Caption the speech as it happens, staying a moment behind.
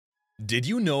Did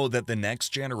you know that the next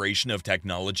generation of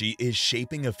technology is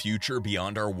shaping a future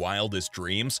beyond our wildest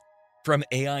dreams? From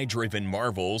AI-driven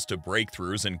marvels to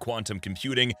breakthroughs in quantum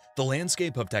computing, the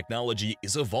landscape of technology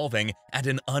is evolving at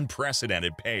an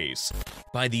unprecedented pace.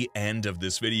 By the end of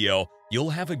this video,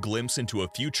 you'll have a glimpse into a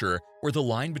future where the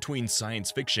line between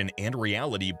science fiction and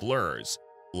reality blurs.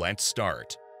 Let's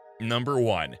start. Number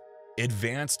 1.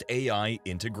 Advanced AI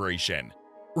integration.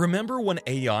 Remember when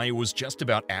AI was just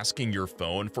about asking your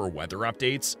phone for weather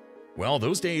updates? Well,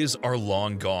 those days are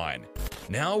long gone.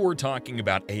 Now we're talking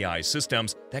about AI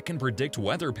systems that can predict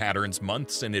weather patterns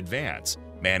months in advance,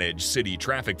 manage city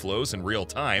traffic flows in real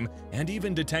time, and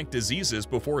even detect diseases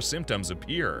before symptoms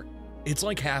appear. It's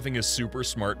like having a super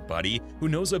smart buddy who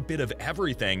knows a bit of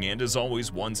everything and is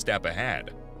always one step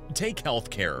ahead. Take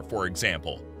healthcare, for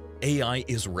example. AI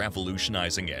is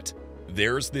revolutionizing it.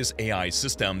 There's this AI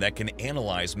system that can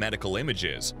analyze medical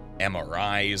images,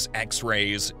 MRIs,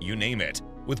 X-rays, you name it,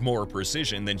 with more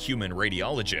precision than human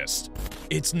radiologists.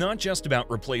 It's not just about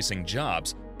replacing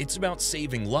jobs, it's about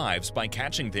saving lives by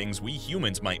catching things we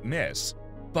humans might miss.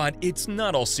 But it's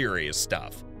not all serious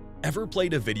stuff. Ever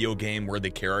played a video game where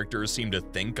the characters seem to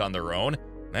think on their own?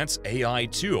 That's AI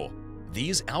too.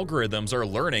 These algorithms are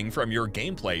learning from your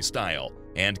gameplay style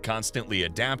and constantly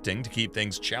adapting to keep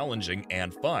things challenging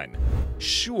and fun.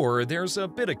 Sure, there's a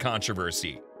bit of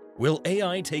controversy. Will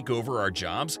AI take over our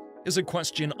jobs is a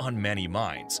question on many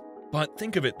minds. But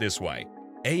think of it this way.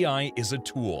 AI is a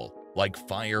tool, like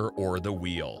fire or the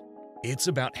wheel. It's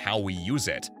about how we use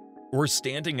it. We're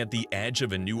standing at the edge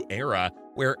of a new era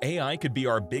where AI could be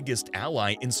our biggest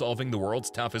ally in solving the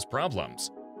world's toughest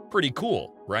problems. Pretty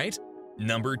cool, right?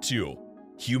 Number 2.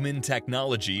 Human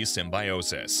technology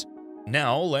symbiosis.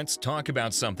 Now let's talk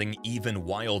about something even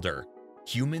wilder.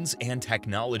 Humans and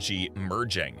technology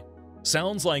merging.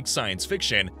 Sounds like science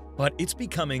fiction, but it's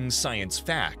becoming science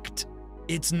fact.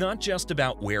 It's not just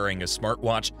about wearing a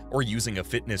smartwatch or using a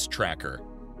fitness tracker.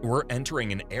 We're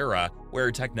entering an era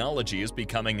where technology is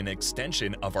becoming an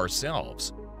extension of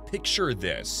ourselves. Picture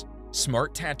this: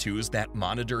 smart tattoos that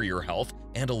monitor your health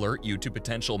and alert you to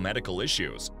potential medical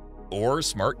issues. Or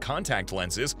smart contact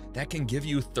lenses that can give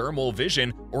you thermal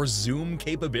vision or zoom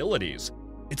capabilities.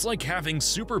 It's like having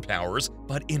superpowers,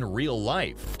 but in real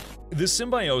life. The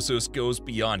symbiosis goes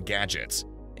beyond gadgets.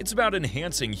 It's about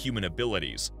enhancing human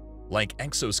abilities, like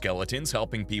exoskeletons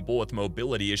helping people with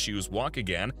mobility issues walk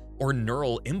again, or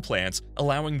neural implants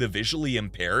allowing the visually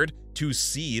impaired to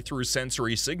see through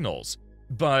sensory signals.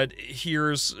 But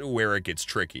here's where it gets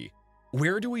tricky.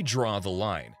 Where do we draw the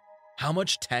line? How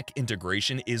much tech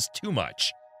integration is too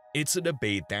much? It's a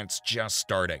debate that's just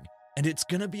starting, and it's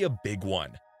gonna be a big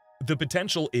one. The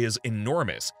potential is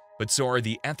enormous, but so are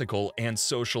the ethical and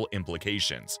social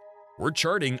implications. We're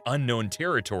charting unknown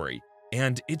territory,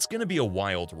 and it's gonna be a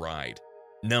wild ride.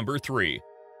 Number 3.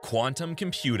 Quantum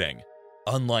computing.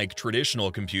 Unlike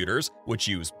traditional computers, which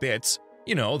use bits,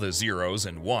 the zeros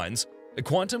and ones, the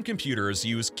quantum computers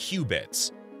use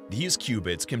qubits. These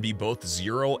qubits can be both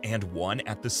 0 and 1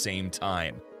 at the same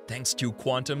time, thanks to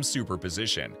quantum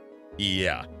superposition.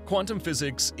 Yeah, quantum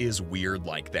physics is weird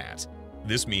like that.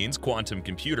 This means quantum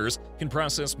computers can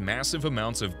process massive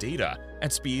amounts of data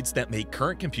at speeds that make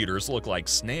current computers look like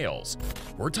snails.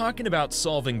 We're talking about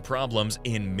solving problems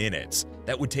in minutes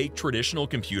that would take traditional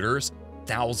computers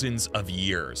thousands of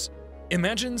years.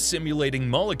 Imagine simulating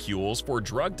molecules for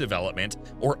drug development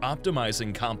or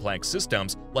optimizing complex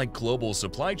systems like global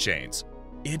supply chains.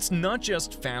 It's not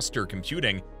just faster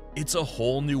computing, it's a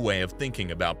whole new way of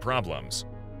thinking about problems.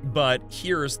 But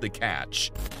here's the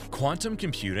catch. Quantum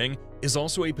computing is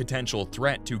also a potential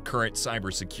threat to current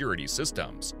cybersecurity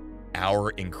systems.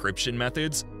 Our encryption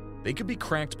methods, they could be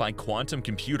cracked by quantum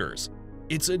computers.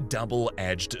 It's a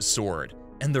double-edged sword,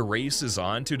 and the race is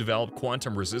on to develop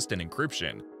quantum-resistant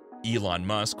encryption. Elon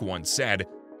Musk once said,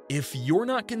 "If you're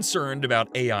not concerned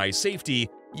about AI safety,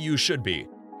 you should be."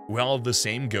 Well, the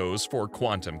same goes for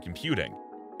quantum computing.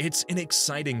 It's an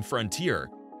exciting frontier,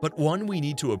 but one we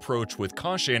need to approach with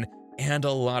caution and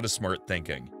a lot of smart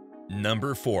thinking.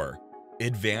 Number 4.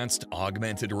 Advanced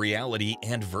augmented reality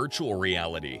and virtual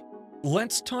reality.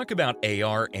 Let's talk about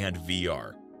AR and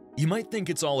VR. You might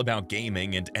think it's all about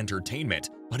gaming and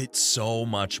entertainment, but it's so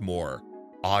much more.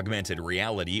 Augmented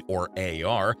reality, or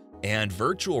AR, and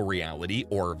virtual reality,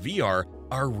 or VR,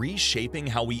 are reshaping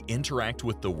how we interact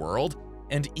with the world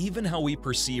and even how we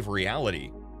perceive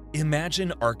reality.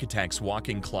 Imagine architects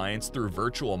walking clients through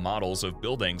virtual models of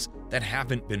buildings that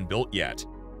haven't been built yet.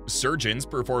 Surgeons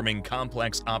performing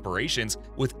complex operations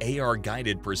with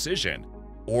AR-guided precision.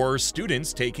 Or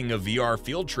students taking a VR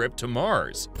field trip to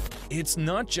Mars. It's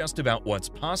not just about what's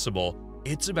possible,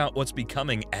 It's about what's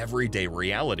becoming everyday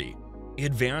reality.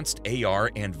 Advanced AR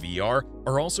and VR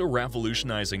are also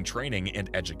revolutionizing training and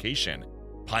education.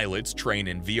 Pilots train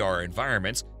in VR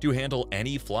environments to handle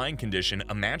any flying condition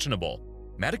imaginable.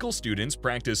 Medical students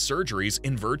practice surgeries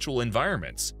in virtual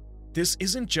environments. This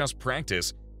isn't just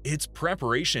practice, it's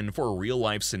preparation for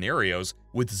real-life scenarios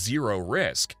with zero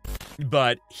risk.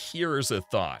 But here's a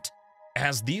thought.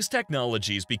 As these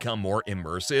technologies become more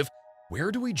immersive,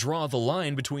 where do we draw the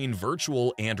line between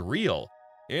virtual and real?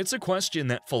 It's a question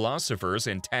that philosophers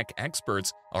and tech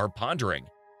experts are pondering.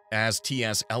 As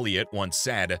T.S. Eliot once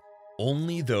said,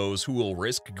 "Only those who will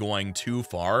risk going too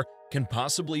far can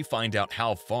possibly find out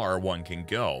how far one can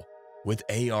go." With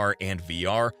AR and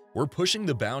VR, we're pushing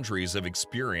the boundaries of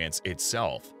experience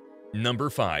itself. Number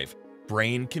 5.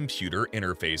 Brain-Computer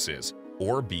Interfaces,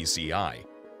 or BCI.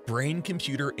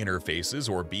 Brain-computer interfaces,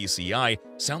 or BCI,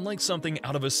 sound like something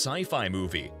out of a sci-fi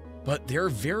movie, but they're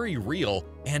very real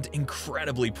and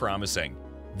incredibly promising.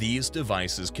 These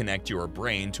devices connect your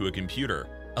brain to a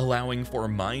computer, allowing for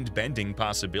mind-bending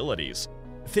possibilities.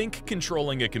 Think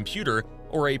controlling a computer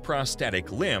or a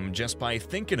prosthetic limb just by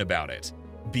thinking about it.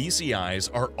 BCIs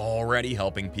are already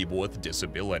helping people with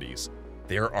disabilities.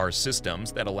 There are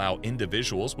systems that allow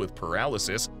individuals with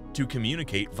paralysis to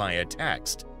communicate via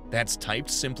text that's typed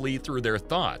simply through their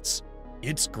thoughts.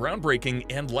 It's groundbreaking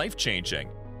and life-changing.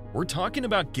 We're talking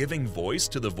about giving voice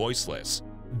to the voiceless.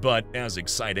 But as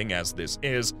exciting as this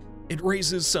is, it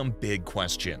raises some big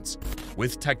questions.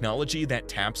 With technology that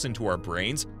taps into our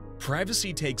brains,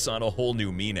 privacy takes on a whole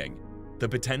new meaning. The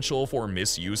potential for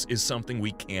misuse is something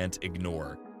we can't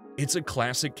ignore. It's a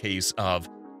classic case of,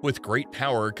 with great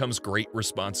power comes great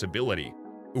responsibility.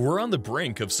 We're on the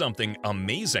brink of something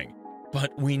amazing,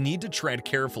 but we need to tread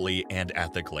carefully and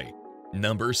ethically.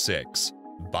 Number 6.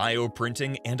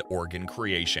 Bioprinting and organ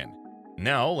creation.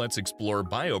 Now let's explore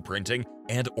bioprinting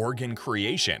and organ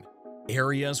creation,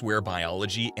 areas where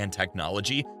biology and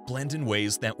technology blend in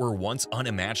ways that were once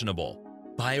unimaginable.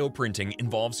 Bioprinting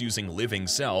involves using living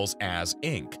cells as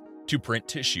ink to print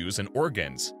tissues and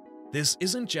organs. This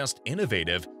isn't just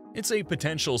innovative, it's a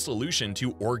potential solution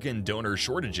to organ donor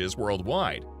shortages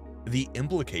worldwide. The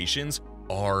implications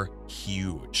are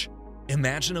huge.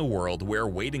 Imagine a world where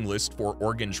waiting lists for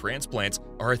organ transplants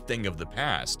are a thing of the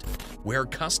past, where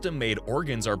custom-made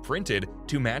organs are printed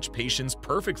to match patients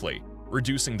perfectly,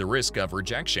 reducing the risk of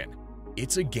rejection.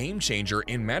 It's a game-changer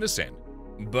in medicine.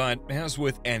 But as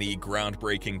with any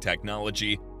groundbreaking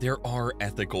technology, there are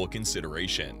ethical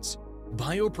considerations.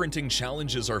 Bioprinting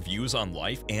challenges our views on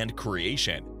life and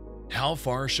creation. How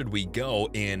far should we go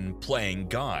in playing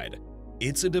God?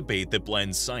 It's a debate that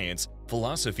blends science,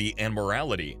 philosophy, and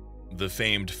morality. The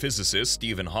famed physicist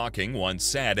Stephen Hawking once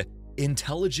said,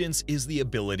 "Intelligence is the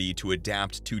ability to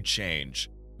adapt to change."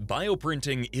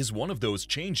 Bioprinting is one of those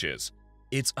changes.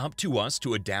 It's up to us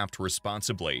to adapt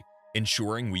responsibly,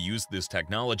 ensuring we use this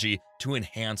technology to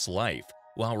enhance life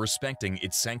while respecting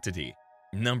its sanctity.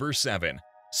 Number 7.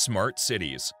 Smart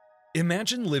cities.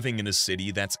 Imagine living in a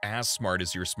city that's as smart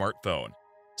as your smartphone.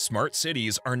 Smart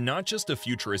cities are not just a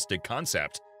futuristic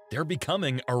concept, they're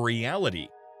becoming a reality,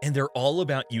 and they're all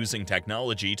about using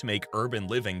technology to make urban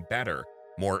living better,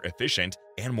 more efficient,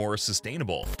 and more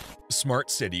sustainable. Smart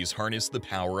cities harness the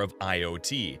power of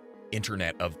IoT,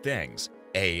 Internet of Things,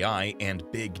 AI, and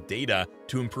big data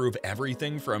to improve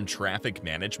everything from traffic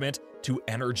management to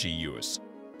energy use.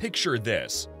 Picture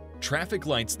this: traffic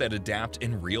lights that adapt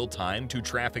in real time to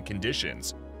traffic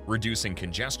conditions, reducing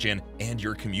congestion and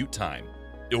your commute time.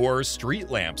 Or street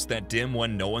lamps that dim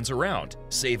when no one's around,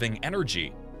 saving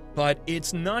energy. But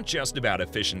it's not just about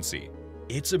efficiency,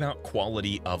 it's about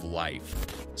quality of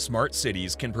life. Smart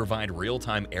cities can provide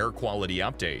real-time air quality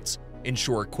updates,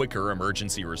 ensure quicker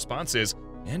emergency responses,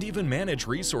 and even manage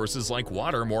resources like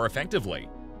water more effectively.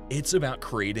 It's about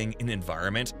creating an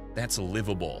environment that's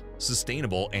livable,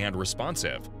 sustainable, and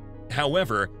responsive.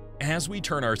 However, as we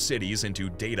turn our cities into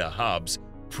data hubs,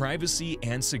 privacy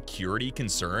and security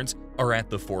concerns are at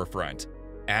the forefront.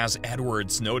 As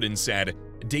Edward Snowden said,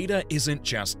 data isn't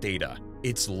just data,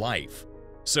 it's life.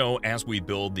 So as we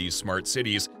build these smart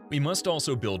cities, we must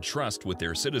also build trust with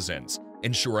their citizens,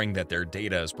 ensuring that their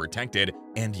data is protected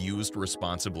and used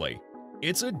responsibly.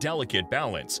 It's a delicate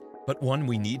balance, but one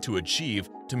we need to achieve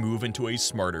to move into a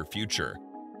smarter future.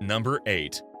 Number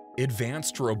 8.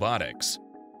 Advanced robotics.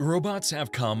 Robots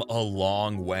have come a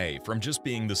long way from just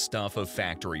being the stuff of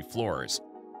factory floors.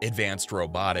 Advanced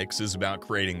robotics is about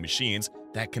creating machines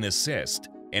that can assist,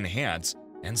 enhance,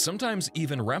 and sometimes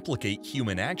even replicate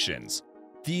human actions.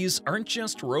 These aren't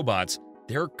just robots,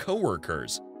 they're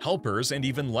co-workers, helpers, and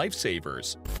even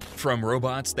lifesavers. From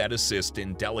robots that assist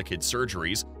in delicate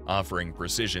surgeries offering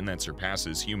precision that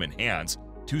surpasses human hands,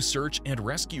 to search and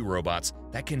rescue robots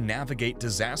that can navigate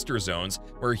disaster zones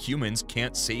where humans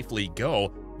can't safely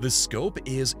go. The scope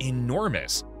is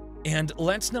enormous. And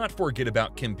let's not forget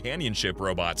about companionship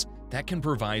robots that can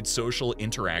provide social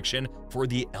interaction for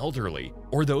the elderly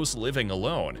or those living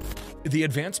alone. The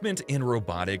advancement in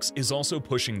robotics is also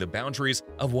pushing the boundaries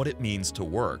of what it means to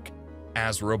work.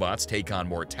 As robots take on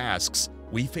more tasks,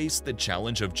 we face the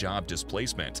challenge of job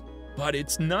displacement. But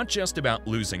it's not just about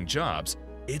losing jobs,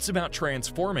 it's about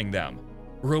transforming them.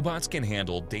 Robots can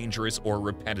handle dangerous or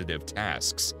repetitive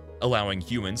tasks, allowing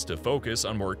humans to focus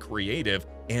on more creative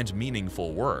and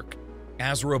meaningful work.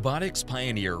 As robotics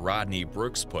pioneer Rodney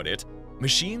Brooks put it,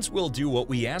 machines will do what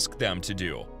we ask them to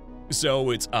do.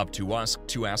 So it's up to us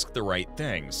to ask the right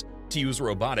things, to use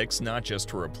robotics not just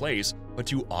to replace, but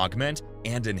to augment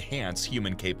and enhance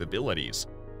human capabilities.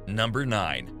 Number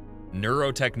 9.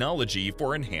 Neurotechnology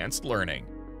for enhanced learning.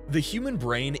 The human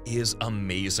brain is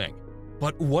amazing,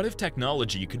 but what if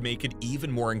technology could make it even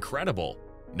more incredible?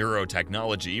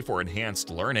 Neurotechnology for enhanced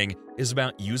learning is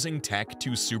about using tech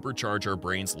to supercharge our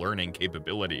brain's learning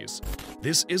capabilities.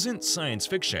 This isn't science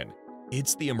fiction,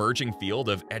 it's the emerging field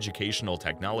of educational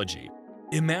technology.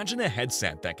 Imagine a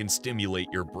headset that can stimulate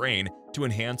your brain to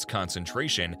enhance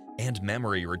concentration and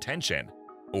memory retention,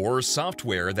 or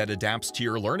software that adapts to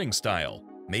your learning style,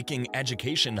 making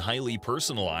education highly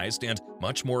personalized and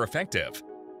much more effective.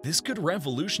 This could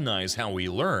revolutionize how we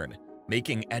learn,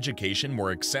 making education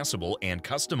more accessible and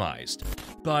customized.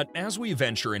 But as we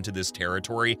venture into this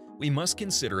territory, we must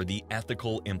consider the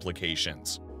ethical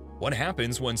implications. What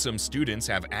happens when some students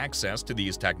have access to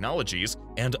these technologies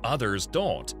and others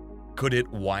don't? Could it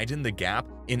widen the gap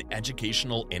in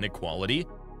educational inequality?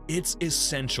 It's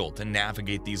essential to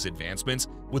navigate these advancements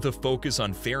with a focus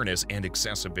on fairness and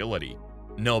accessibility.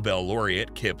 Nobel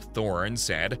laureate Kip Thorne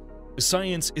said,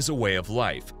 "Science is a way of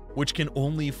life, which can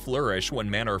only flourish when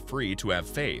men are free to have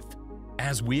faith."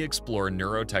 As we explore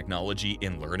neurotechnology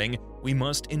in learning, we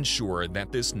must ensure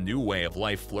that this new way of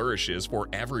life flourishes for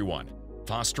everyone,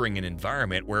 fostering an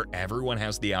environment where everyone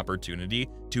has the opportunity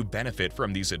to benefit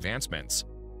from these advancements.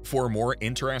 For more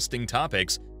interesting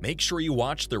topics, make sure you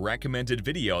watch the recommended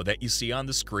video that you see on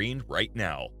the screen right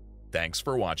now. Thanks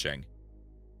for watching.